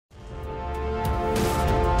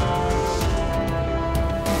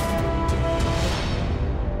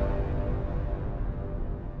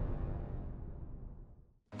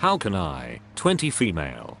How can I, 20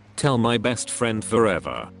 female, tell my best friend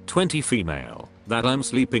forever, 20 female, that I'm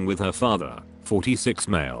sleeping with her father, 46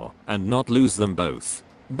 male, and not lose them both?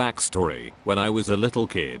 Backstory: when I was a little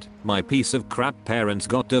kid, my piece of crap parents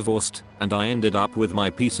got divorced, and I ended up with my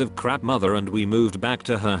piece of crap mother, and we moved back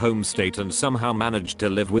to her home state and somehow managed to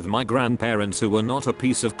live with my grandparents, who were not a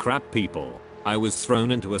piece of crap people. I was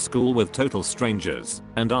thrown into a school with total strangers,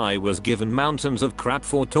 and I was given mountains of crap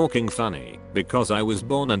for talking funny, because I was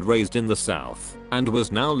born and raised in the South, and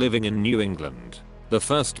was now living in New England. The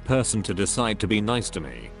first person to decide to be nice to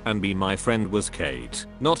me and be my friend was Kate,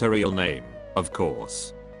 not her real name, of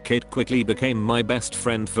course. Kate quickly became my best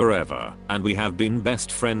friend forever, and we have been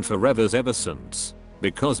best friend forevers ever since.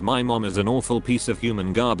 Because my mom is an awful piece of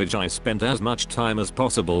human garbage, I spent as much time as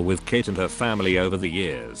possible with Kate and her family over the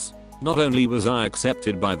years. Not only was I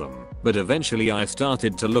accepted by them, but eventually I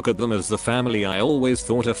started to look at them as the family I always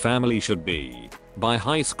thought a family should be. By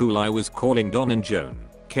high school I was calling Don and Joan,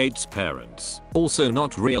 Kate's parents, also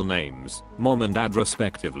not real names, mom and dad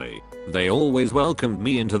respectively. They always welcomed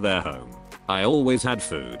me into their home. I always had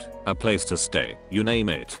food, a place to stay, you name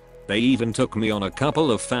it. They even took me on a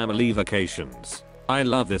couple of family vacations. I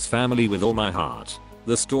love this family with all my heart.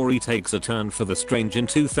 The story takes a turn for the strange in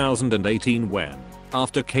 2018 when,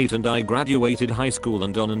 after Kate and I graduated high school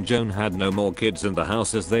and Don and Joan had no more kids in the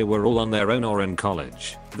house as they were all on their own or in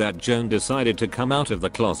college, that Joan decided to come out of the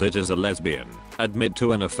closet as a lesbian, admit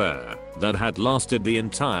to an affair that had lasted the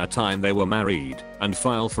entire time they were married, and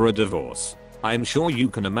file for a divorce. I'm sure you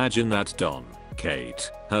can imagine that Don, Kate,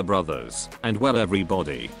 her brothers, and well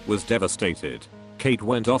everybody, was devastated. Kate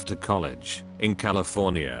went off to college in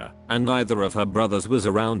California, and neither of her brothers was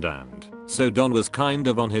around, and so Don was kind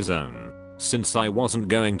of on his own. Since I wasn't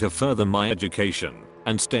going to further my education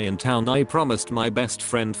and stay in town, I promised my best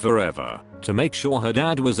friend forever to make sure her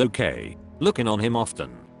dad was okay, looking on him often,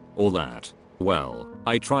 all that. Well,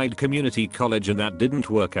 I tried community college and that didn't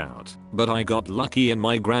work out, but I got lucky and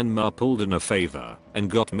my grandma pulled in a favor and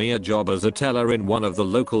got me a job as a teller in one of the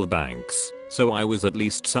local banks, so I was at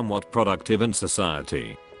least somewhat productive in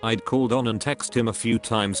society. I'd called on and text him a few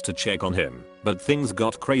times to check on him, but things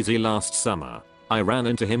got crazy last summer. I ran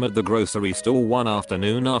into him at the grocery store one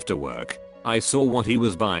afternoon after work. I saw what he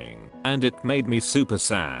was buying, and it made me super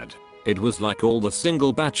sad. It was like all the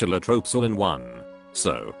single bachelor tropes all in one.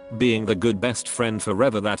 So, being the good best friend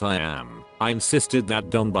forever that I am, I insisted that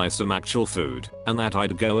Don buy some actual food, and that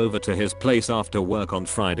I'd go over to his place after work on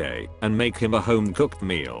Friday and make him a home cooked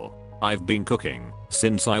meal. I've been cooking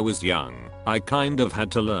since I was young. I kind of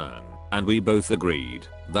had to learn, and we both agreed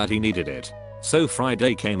that he needed it. So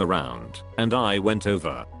Friday came around, and I went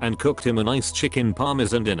over and cooked him a nice chicken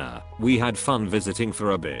parmesan dinner. We had fun visiting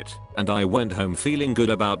for a bit, and I went home feeling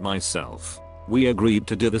good about myself. We agreed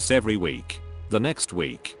to do this every week. The next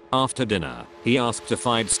week, after dinner, he asked if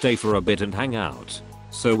I'd stay for a bit and hang out.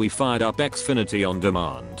 So we fired up Xfinity on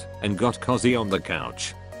demand and got cozy on the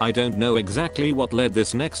couch. I don't know exactly what led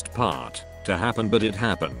this next part to happen, but it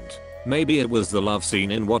happened. Maybe it was the love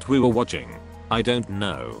scene in what we were watching. I don't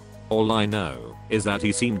know. All I know is that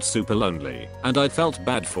he seemed super lonely, and I felt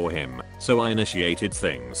bad for him, so I initiated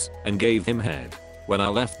things and gave him head. When I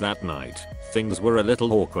left that night, things were a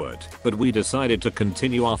little awkward, but we decided to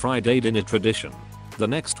continue our Friday dinner tradition. The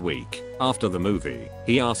next week, after the movie,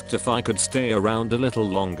 he asked if I could stay around a little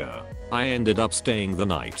longer. I ended up staying the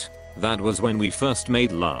night. That was when we first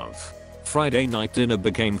made love. Friday night dinner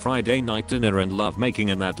became Friday night dinner and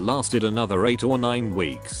lovemaking, and that lasted another 8 or 9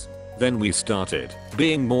 weeks. Then we started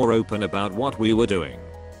being more open about what we were doing.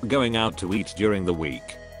 Going out to eat during the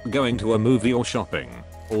week. Going to a movie or shopping.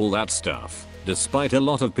 All that stuff. Despite a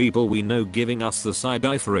lot of people we know giving us the side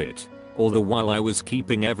eye for it. All the while I was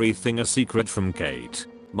keeping everything a secret from Kate,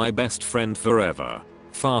 my best friend forever.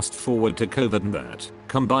 Fast forward to COVID, and that,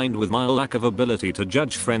 combined with my lack of ability to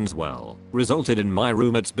judge friends well, resulted in my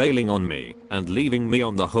roommates bailing on me and leaving me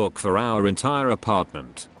on the hook for our entire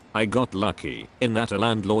apartment. I got lucky in that a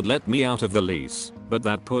landlord let me out of the lease, but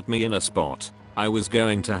that put me in a spot. I was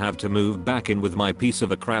going to have to move back in with my piece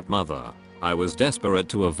of a crap mother. I was desperate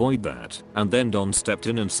to avoid that, and then Don stepped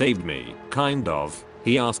in and saved me, kind of.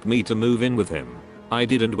 He asked me to move in with him. I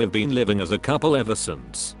did, and we've been living as a couple ever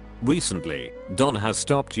since. Recently, Don has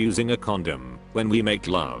stopped using a condom when we make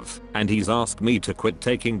love, and he's asked me to quit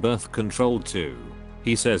taking birth control too.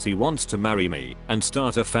 He says he wants to marry me and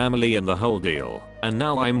start a family and the whole deal, and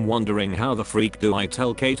now I'm wondering how the freak do I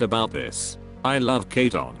tell Kate about this. I love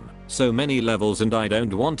Kate on so many levels and I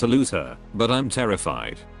don't want to lose her, but I'm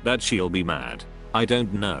terrified that she'll be mad. I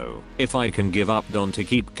don't know if I can give up Don to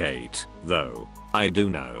keep Kate, though. I do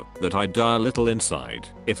know that I'd die a little inside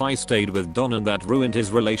if I stayed with Don, and that ruined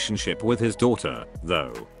his relationship with his daughter,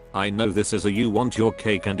 though. I know this is a you want your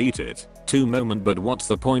cake and eat it too moment, but what's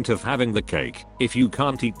the point of having the cake if you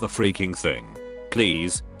can't eat the freaking thing?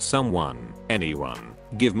 Please, someone, anyone,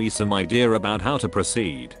 give me some idea about how to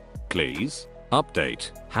proceed. Please?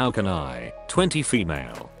 Update. How can I, 20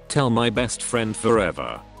 female, tell my best friend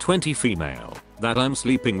forever, 20 female, that I'm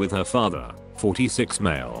sleeping with her father, 46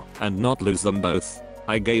 male, and not lose them both?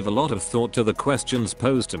 I gave a lot of thought to the questions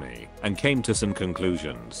posed to me and came to some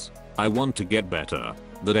conclusions. I want to get better.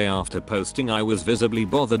 The day after posting, I was visibly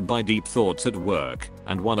bothered by deep thoughts at work,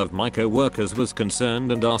 and one of my co-workers was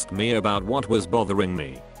concerned and asked me about what was bothering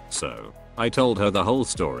me. So, I told her the whole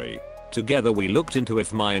story. Together we looked into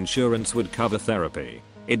if my insurance would cover therapy.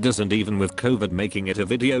 It doesn't, even with COVID making it a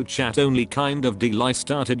video chat only kind of deal. I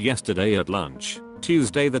started yesterday at lunch,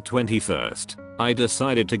 Tuesday the 21st. I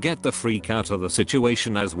decided to get the freak out of the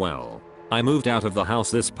situation as well. I moved out of the house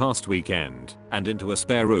this past weekend and into a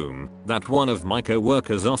spare room that one of my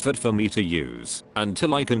co-workers offered for me to use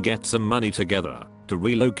until I can get some money together to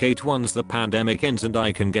relocate once the pandemic ends and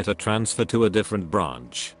I can get a transfer to a different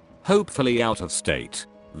branch, hopefully out of state.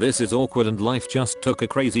 This is awkward and life just took a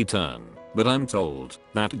crazy turn, but I'm told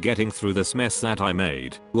that getting through this mess that I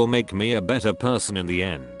made will make me a better person in the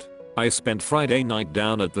end. I spent Friday night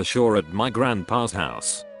down at the shore at my grandpa's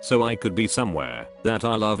house, so I could be somewhere that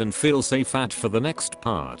I love and feel safe at for the next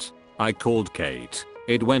part. I called Kate.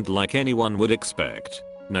 It went like anyone would expect.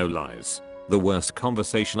 No lies. The worst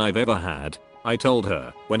conversation I've ever had. I told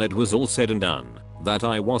her, when it was all said and done, that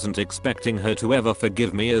I wasn't expecting her to ever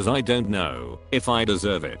forgive me, as I don't know if I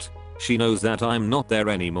deserve it. She knows that I'm not there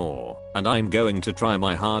anymore, and I'm going to try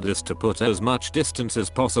my hardest to put as much distance as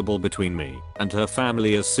possible between me and her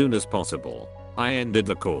family as soon as possible. I ended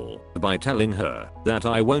the call by telling her that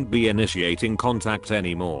I won't be initiating contact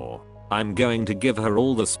anymore. I'm going to give her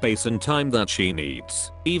all the space and time that she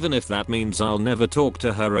needs, even if that means I'll never talk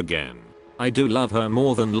to her again. I do love her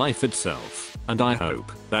more than life itself, and I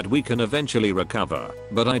hope that we can eventually recover,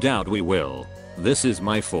 but I doubt we will. This is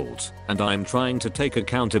my fault, and I'm trying to take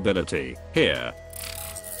accountability here.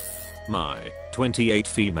 My 28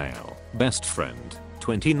 female best friend,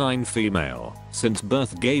 29 female, since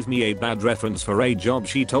birth, gave me a bad reference for a job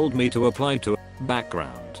she told me to apply to.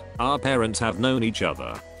 Background: our parents have known each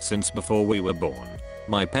other since before we were born.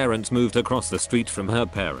 My parents moved across the street from her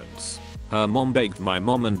parents. Her mom baked my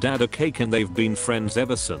mom and dad a cake and they've been friends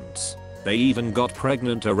ever since. They even got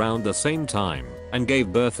pregnant around the same time and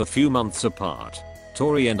gave birth a few months apart.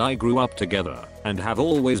 Tori and I grew up together and have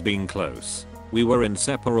always been close. We were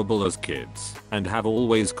inseparable as kids and have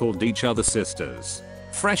always called each other sisters.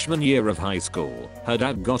 Freshman year of high school, her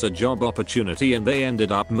dad got a job opportunity and they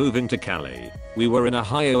ended up moving to Cali. We were in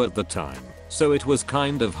Ohio at the time, so it was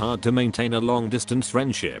kind of hard to maintain a long distance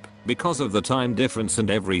friendship because of the time difference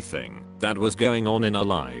and everything that was going on in our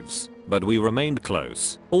lives. But we remained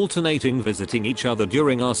close, alternating visiting each other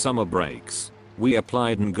during our summer breaks. We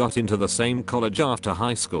applied and got into the same college after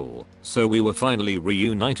high school, so we were finally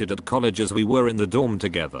reunited at college as we were in the dorm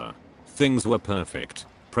together. Things were perfect.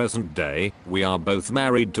 Present day, we are both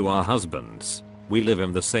married to our husbands. We live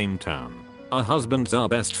in the same town. Our husbands are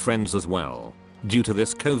best friends as well. Due to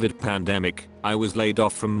this COVID pandemic, I was laid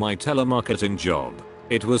off from my telemarketing job.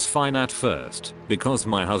 It was fine at first because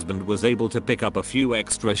my husband was able to pick up a few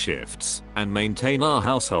extra shifts and maintain our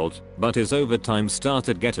household, but his overtime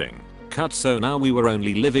started getting cut, so now we were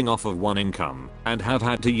only living off of one income and have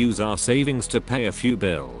had to use our savings to pay a few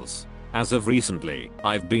bills. As of recently,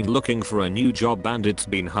 I've been looking for a new job and it's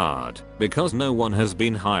been hard because no one has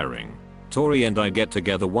been hiring. Tori and I get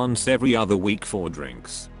together once every other week for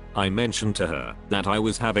drinks. I mentioned to her that I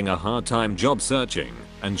was having a hard time job searching,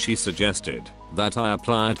 and she suggested that I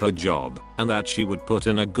apply at her job and that she would put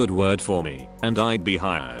in a good word for me and I'd be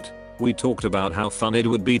hired. We talked about how fun it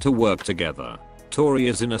would be to work together. Tori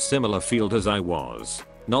is in a similar field as I was.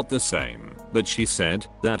 Not the same, but she said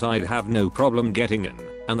that I'd have no problem getting in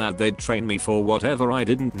and that they'd train me for whatever I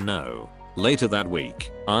didn't know. Later that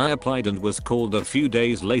week, I applied and was called a few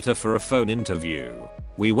days later for a phone interview.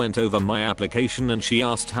 We went over my application and she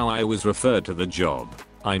asked how I was referred to the job.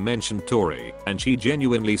 I mentioned Tori and she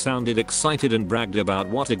genuinely sounded excited and bragged about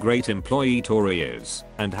what a great employee Tori is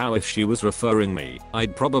and how if she was referring me,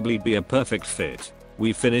 I'd probably be a perfect fit.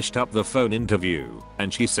 We finished up the phone interview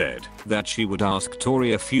and she said that she would ask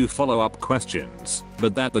Tori a few follow-up questions,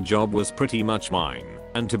 but that the job was pretty much mine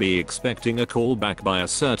and to be expecting a call back by a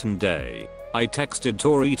certain day. I texted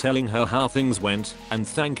Tori telling her how things went and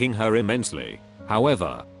thanking her immensely.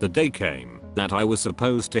 However, the day came that I was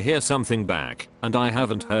supposed to hear something back and I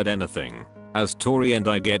haven't heard anything. As Tori and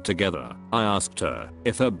I get together, I asked her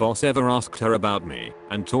if her boss ever asked her about me,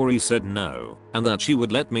 and Tori said no, and that she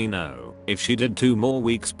would let me know if she did. 2 more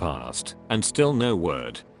weeks passed, and still no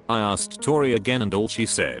word. I asked Tori again and all she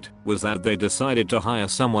said was that they decided to hire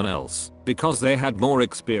someone else because they had more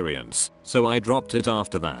experience, so I dropped it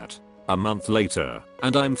after that. A month later,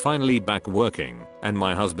 and I'm finally back working, and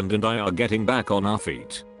my husband and I are getting back on our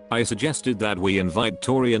feet. I suggested that we invite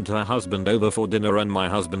Tori and her husband over for dinner and my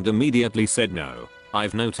husband immediately said no.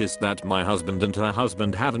 I've noticed that my husband and her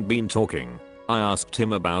husband haven't been talking. I asked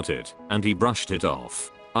him about it, and he brushed it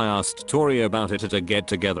off. I asked Tori about it at a get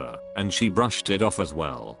together, and she brushed it off as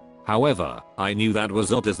well. However, I knew that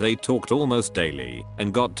was odd as they talked almost daily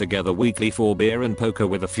and got together weekly for beer and poker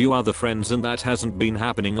with a few other friends, and that hasn't been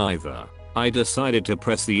happening either. I decided to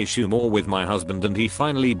press the issue more with my husband and he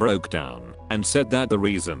finally broke down and said that the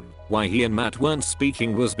reason why he and Matt weren't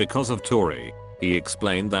speaking was because of Tori. He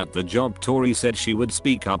explained that the job Tori said she would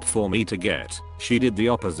speak up for me to get, she did the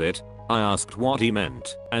opposite. I asked what he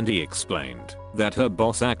meant, and he explained that her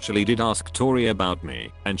boss actually did ask Tori about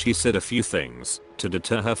me, and she said a few things to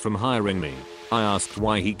deter her from hiring me. I asked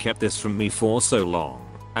why he kept this from me for so long,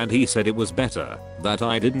 and he said it was better that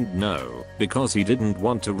I didn't know because he didn't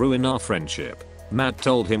want to ruin our friendship. Matt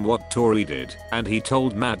told him what Tori did, and he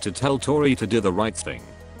told Matt to tell Tori to do the right thing.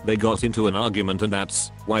 They got into an argument and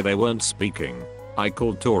that's why they weren't speaking. I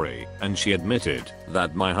called Tori and she admitted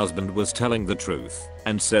that my husband was telling the truth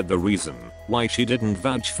and said the reason why she didn't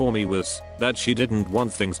vouch for me was that she didn't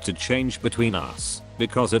want things to change between us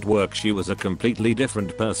because at work she was a completely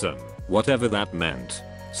different person, whatever that meant.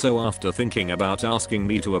 So after thinking about asking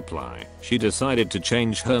me to apply, she decided to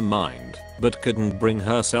change her mind, but couldn't bring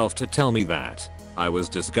herself to tell me that. I was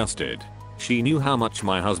disgusted. She knew how much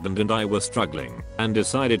my husband and I were struggling and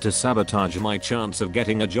decided to sabotage my chance of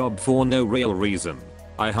getting a job for no real reason.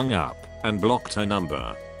 I hung up and blocked her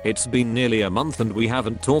number. It's been nearly a month and we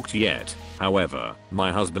haven't talked yet. However,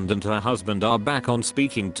 my husband and her husband are back on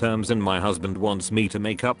speaking terms and my husband wants me to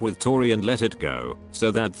make up with Tori and let it go so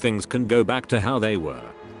that things can go back to how they were.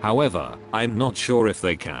 However, I'm not sure if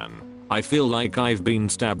they can. I feel like I've been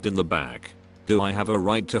stabbed in the back. Do I have a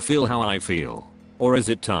right to feel how I feel? Or is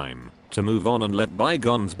it time to move on and let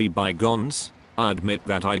bygones be bygones? I admit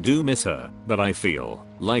that I do miss her, but I feel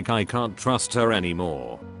like I can't trust her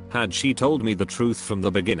anymore. Had she told me the truth from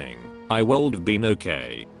the beginning, I would have been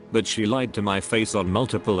okay. But she lied to my face on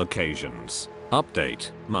multiple occasions.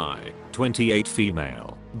 Update: my 28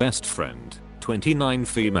 female best friend, 29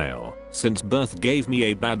 female, since birth gave me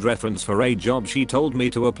a bad reference for a job she told me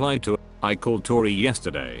to apply to. I called Tori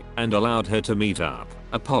yesterday and allowed her to meet up,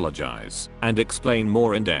 apologize, and explain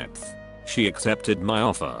more in depth. She accepted my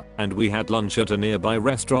offer and we had lunch at a nearby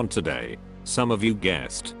restaurant today. Some of you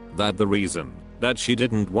guessed that the reason that she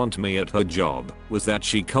didn't want me at her job was that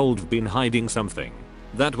she could have been hiding something.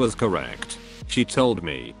 That was correct. She told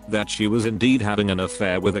me that she was indeed having an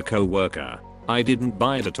affair with a co-worker. I didn't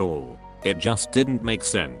buy it at all. It just didn't make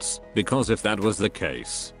sense, because if that was the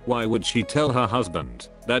case, why would she tell her husband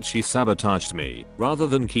that she sabotaged me rather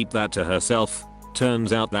than keep that to herself?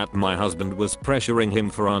 Turns out that my husband was pressuring him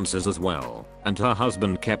for answers as well, and her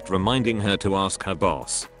husband kept reminding her to ask her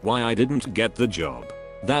boss why I didn't get the job.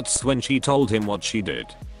 That's when she told him what she did.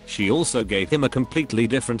 She also gave him a completely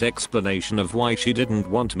different explanation of why she didn't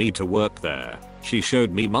want me to work there. She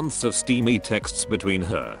showed me months of steamy texts between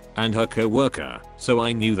her and her co-worker, so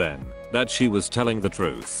I knew then that she was telling the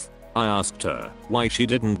truth. I asked her why she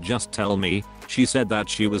didn't just tell me. She said that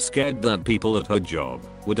she was scared that people at her job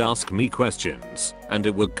would ask me questions and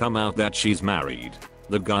it would come out that she's married.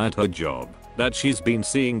 The guy at her job that she's been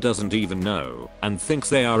seeing doesn't even know and thinks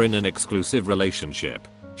they are in an exclusive relationship.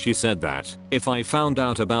 She said that if I found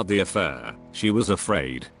out about the affair, she was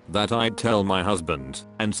afraid that I'd tell my husband,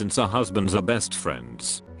 and since her husbands are best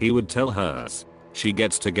friends, he would tell hers. She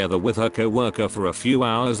gets together with her co-worker for a few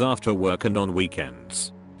hours after work and on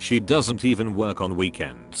weekends. She doesn't even work on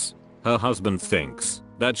weekends. Her husband thinks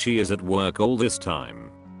that she is at work all this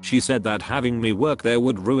time. She said that having me work there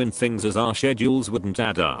would ruin things as our schedules wouldn't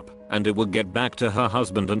add up, and it would get back to her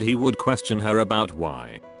husband and he would question her about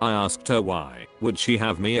why. I asked her why would she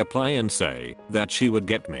have me apply and say that she would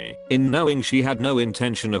get me in knowing she had no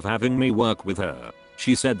intention of having me work with her.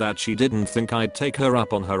 She said that she didn't think I'd take her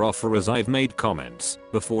up on her offer as I've made comments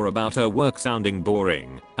before about her work sounding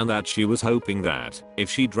boring, and that she was hoping that if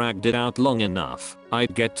she dragged it out long enough,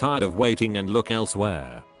 I'd get tired of waiting and look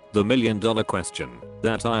elsewhere. The $1 million question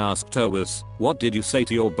that I asked her was, what did you say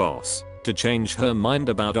to your boss to change her mind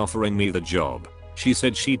about offering me the job? She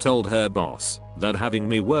said she told her boss that having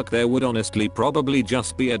me work there would honestly probably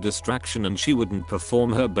just be a distraction and she wouldn't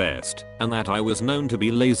perform her best, and that I was known to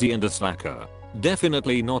be lazy and a slacker.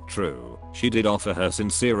 Definitely not true. She did offer her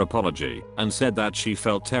sincere apology and said that she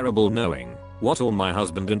felt terrible knowing what all my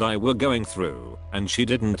husband and I were going through, and she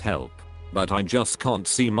didn't help. But I just can't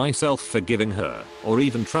see myself forgiving her or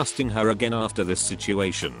even trusting her again after this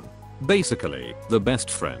situation. Basically, the best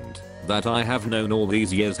friend that I have known all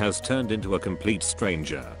these years has turned into a complete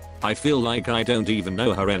stranger. I feel like I don't even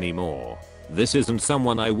know her anymore. This isn't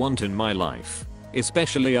someone I want in my life.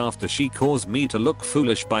 Especially after she caused me to look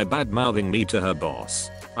foolish by bad-mouthing me to her boss.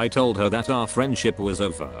 I told her that our friendship was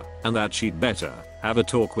over and that she'd better have a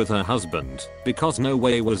talk with her husband because no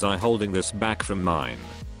way was I holding this back from mine.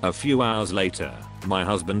 A few hours later, my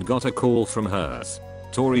husband got a call from hers.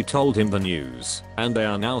 Tori told him the news and they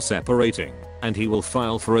are now separating and he will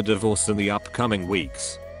file for a divorce in the upcoming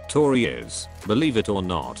weeks. Tori is, believe it or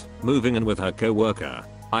not, moving in with her co-worker.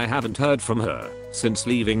 I haven't heard from her since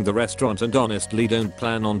leaving the restaurant and honestly don't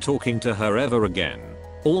plan on talking to her ever again.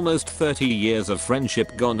 Almost 30 years of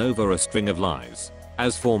friendship gone over a string of lies.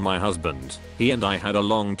 As for my husband, he and I had a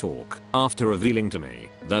long talk after revealing to me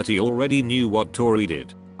that he already knew what Tori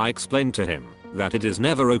did. I explained to him that it is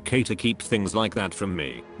never okay to keep things like that from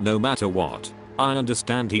me, no matter what. I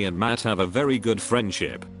understand he and Matt have a very good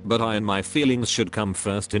friendship, but I and my feelings should come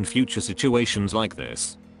first in future situations like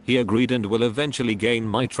this. He agreed and will eventually gain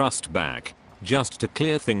my trust back. Just to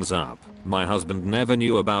clear things up, my husband never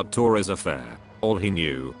knew about Tori's affair. All he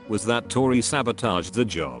knew was that Tori sabotaged the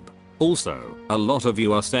job. Also, a lot of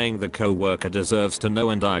you are saying the co-worker deserves to know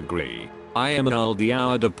and I agree. I emailed the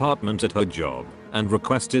HR department at her job and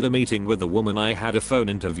requested a meeting with the woman I had a phone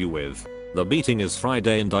interview with. The meeting is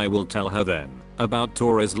Friday and I will tell her then about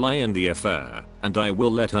Tori's lie and the affair, and I will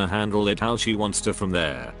let her handle it how she wants to from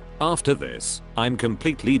there. After this, I'm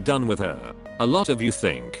completely done with her. A lot of you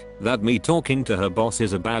think that me talking to her boss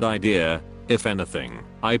is a bad idea. If anything,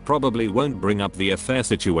 I probably won't bring up the affair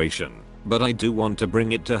situation, but I do want to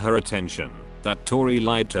bring it to her attention that Tori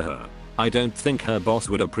lied to her. I don't think her boss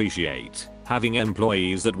would appreciate having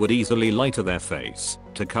employees that would easily lie to their face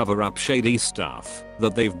to cover up shady stuff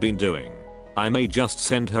that they've been doing. I may just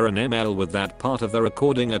send her an email with that part of the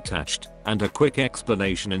recording attached and a quick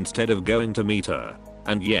explanation instead of going to meet her.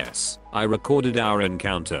 And yes, I recorded our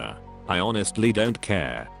encounter. I honestly don't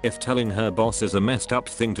care if telling her boss is a messed up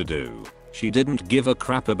thing to do. She didn't give a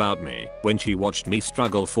crap about me when she watched me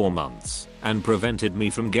struggle for months and prevented me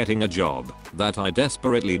from getting a job that I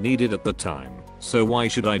desperately needed at the time. So why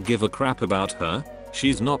should I give a crap about her?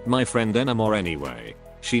 She's not my friend anymore anyway.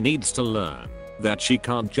 She needs to learn that she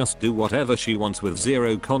can't just do whatever she wants with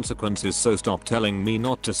zero consequences, so stop telling me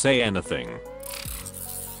not to say anything.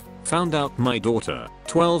 Found out my daughter,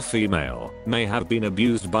 12 female, may have been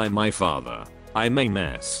abused by my father. I may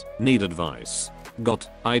need advice.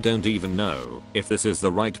 I don't even know if this is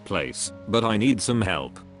the right place, but I need some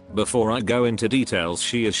help. Before I go into details,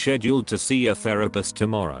 she is scheduled to see a therapist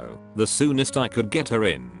tomorrow, the soonest I could get her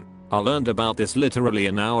in. I learned about this literally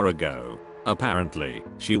an hour ago. Apparently,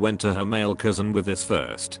 she went to her male cousin with this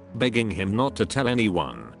first, begging him not to tell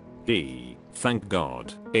anyone. He, thank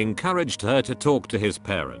God, encouraged her to talk to his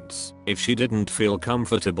parents if she didn't feel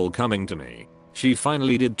comfortable coming to me. She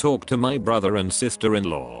finally did talk to my brother and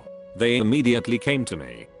sister-in-law. They immediately came to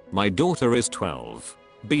me. My daughter is 12.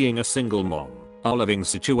 Being a single mom, our living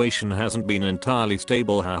situation hasn't been entirely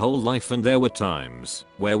stable her whole life, and there were times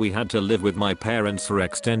where we had to live with my parents for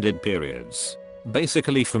extended periods.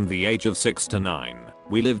 Basically from the age of 6 to 9,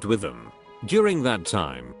 we lived with them. During that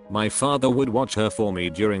time, my father would watch her for me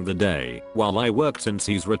during the day while I worked since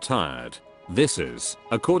he's retired. This is,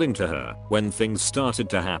 according to her, when things started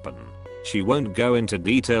to happen. She won't go into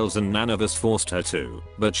details and none of us forced her to,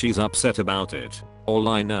 but she's upset about it. All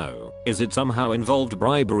I know is it somehow involved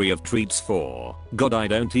bribery of treats for God, I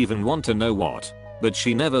don't even want to know what. But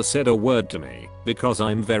she never said a word to me because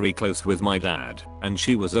I'm very close with my dad and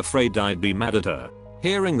she was afraid I'd be mad at her.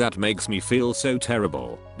 Hearing that makes me feel so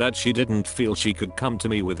terrible that she didn't feel she could come to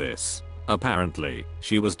me with this. Apparently,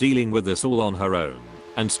 she was dealing with this all on her own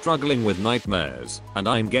and struggling with nightmares, and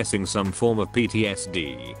I'm guessing some form of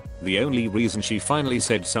PTSD. The only reason she finally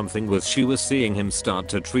said something was she was seeing him start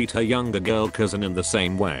to treat her younger girl cousin in the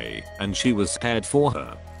same way, and she was scared for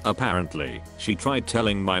her. Apparently, she tried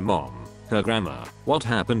telling my mom, her grandma, what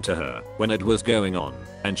happened to her when it was going on,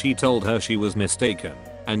 and she told her she was mistaken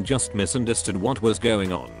and just misunderstood what was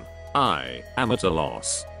going on. I am at a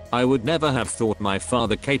loss. I would never have thought my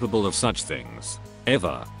father capable of such things.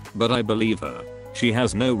 Ever. But I believe her. She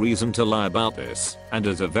has no reason to lie about this and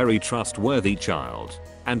is a very trustworthy child.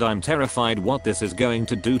 And I'm terrified what this is going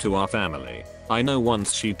to do to our family. I know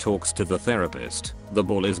once she talks to the therapist, the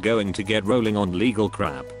ball is going to get rolling on legal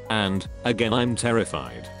crap, and, again, I'm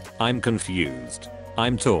terrified. I'm confused.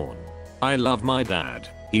 I'm torn. I love my dad.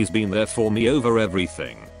 He's been there for me over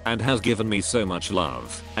everything, and has given me so much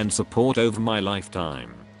love and support over my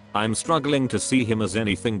lifetime. I'm struggling to see him as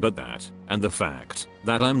anything but that, and the fact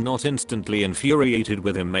that I'm not instantly infuriated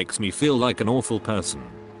with him makes me feel like an awful person.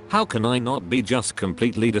 How can I not be just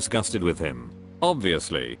completely disgusted with him?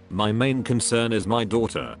 Obviously, my main concern is my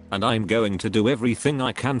daughter, and I'm going to do everything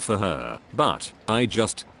I can for her, but I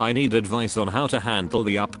need advice on how to handle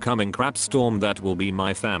the upcoming crap storm that will be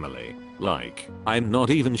my family. Like, I'm not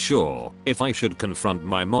even sure if I should confront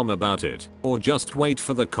my mom about it, or just wait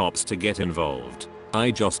for the cops to get involved. I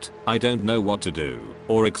don't know what to do,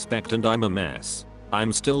 or expect, and I'm a mess.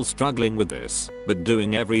 I'm still struggling with this, but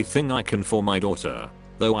doing everything I can for my daughter.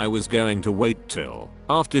 Though I was going to wait till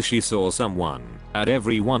after she saw someone. At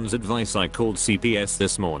everyone's advice, I called CPS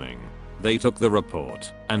this morning. They took the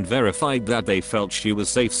report and verified that they felt she was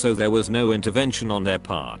safe, so there was no intervention on their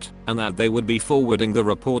part, and that they would be forwarding the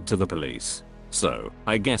report to the police. So,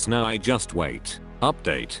 I guess now I just wait.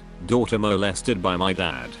 Update: daughter molested by my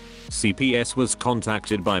dad. CPS was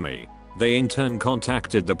contacted by me. They in turn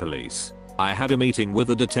contacted the police. I had a meeting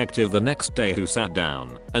with a detective the next day who sat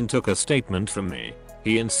down and took a statement from me.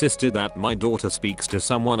 He insisted that my daughter speaks to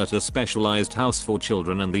someone at a specialized house for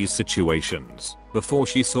children in these situations before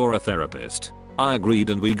she saw a therapist. I agreed,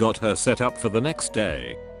 and we got her set up for the next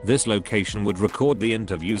day. This location would record the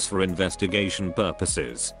interviews for investigation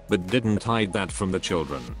purposes, but didn't hide that from the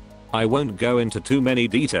children. I won't go into too many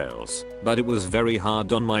details, but it was very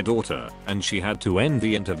hard on my daughter, and she had to end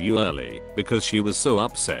the interview early because she was so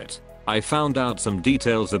upset. I found out some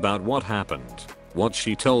details about what happened. What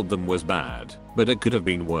she told them was bad, but it could have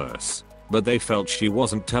been worse. But they felt she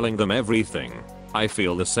wasn't telling them everything. I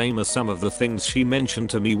feel the same, as some of the things she mentioned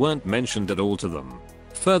to me weren't mentioned at all to them.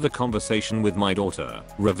 Further conversation with my daughter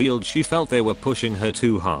revealed she felt they were pushing her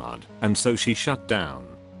too hard, and so she shut down.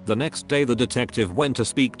 The next day the detective went to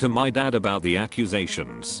speak to my dad about the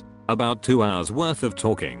accusations. About 2 hours worth of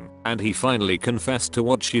talking, and he finally confessed to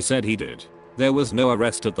what she said he did. There was no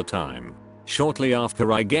arrest at the time. Shortly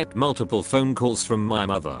after, I get multiple phone calls from my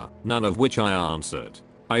mother, none of which I answered.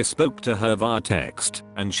 I spoke to her via text,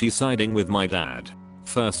 and she's siding with my dad.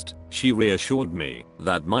 First, she reassured me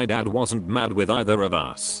that my dad wasn't mad with either of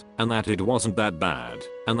us, and that it wasn't that bad,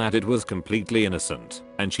 and that it was completely innocent,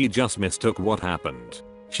 and she just mistook what happened.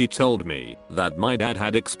 She told me that my dad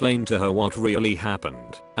had explained to her what really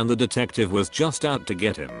happened, and the detective was just out to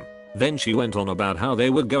get him. Then she went on about how they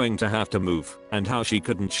were going to have to move, and how she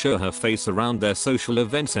couldn't show her face around their social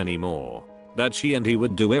events anymore. That she and he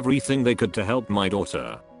would do everything they could to help my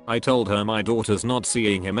daughter. I told her my daughter's not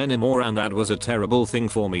seeing him anymore, and that was a terrible thing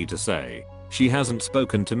for me to say. She hasn't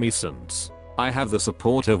spoken to me since. I have the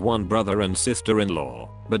support of one brother and sister-in-law,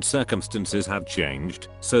 but circumstances have changed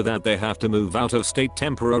so that they have to move out of state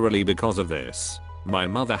temporarily because of this. My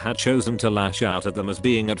mother had chosen to lash out at them as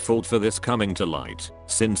being at fault for this coming to light,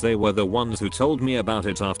 since they were the ones who told me about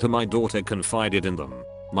it after my daughter confided in them.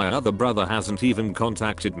 My other brother hasn't even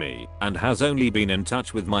contacted me, and has only been in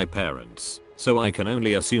touch with my parents, so I can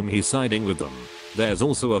only assume he's siding with them. There's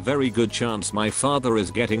also a very good chance my father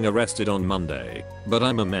is getting arrested on Monday, but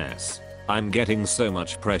I'm a mess. I'm getting so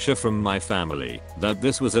much pressure from my family that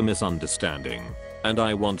this was a misunderstanding, and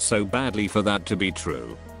I want so badly for that to be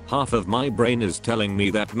true. Half of my brain is telling me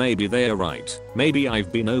that maybe they are right, maybe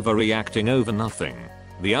I've been overreacting over nothing.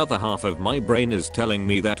 The other half of my brain is telling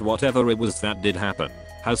me that whatever it was that did happen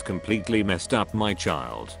has completely messed up my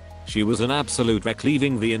child. She was an absolute wreck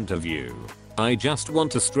leaving the interview. I just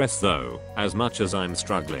want to stress though, as much as I'm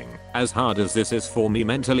struggling, as hard as this is for me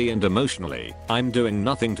mentally and emotionally, I'm doing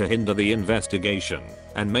nothing to hinder the investigation,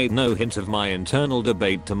 and made no hint of my internal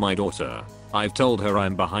debate to my daughter. I've told her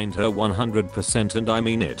I'm behind her 100%, and I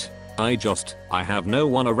mean it. I have no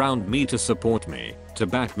one around me to support me, to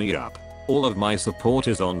back me up. All of my support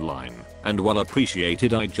is online, and while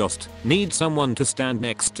appreciated, I just need someone to stand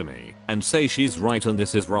next to me and say she's right and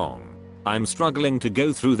this is wrong. I'm struggling to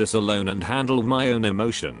go through this alone and handle my own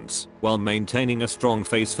emotions while maintaining a strong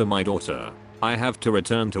face for my daughter. I have to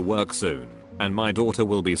return to work soon, and my daughter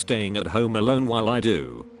will be staying at home alone while I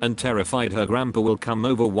do, and terrified her grandpa will come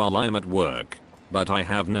over while I'm at work. But I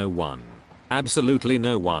have no one. Absolutely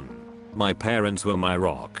no one. My parents were my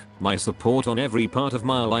rock, my support on every part of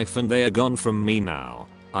my life, and they are gone from me now.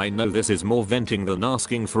 I know this is more venting than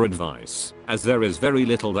asking for advice, as there is very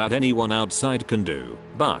little that anyone outside can do,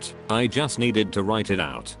 but I just needed to write it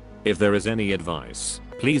out. If there is any advice,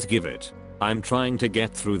 please give it. I'm trying to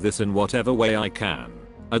get through this in whatever way I can.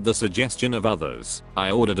 At the suggestion of others,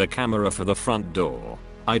 I ordered a camera for the front door.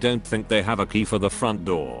 I don't think they have a key for the front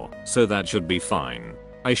door, so that should be fine.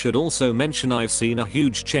 I should also mention I've seen a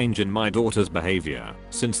huge change in my daughter's behavior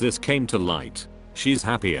since this came to light. She's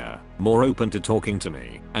happier, more open to talking to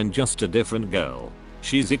me, and just a different girl.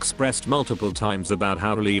 She's expressed multiple times about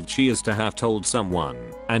how relieved she is to have told someone,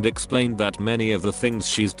 and explained that many of the things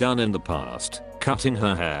she's done in the past, cutting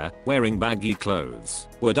her hair, wearing baggy clothes,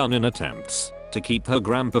 were done in attempts to keep her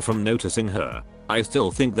grandpa from noticing her. I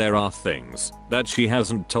still think there are things that she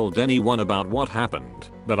hasn't told anyone about what happened,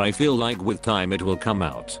 but I feel like with time it will come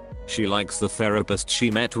out. She likes the therapist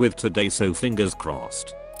she met with today, so fingers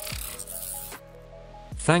crossed.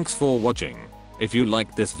 Thanks for watching. If you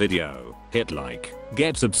liked this video, hit like,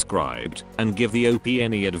 get subscribed, and give the OP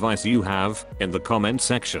any advice you have in the comment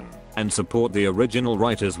section, and support the original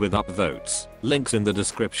writers with upvotes, links in the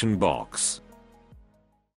description box.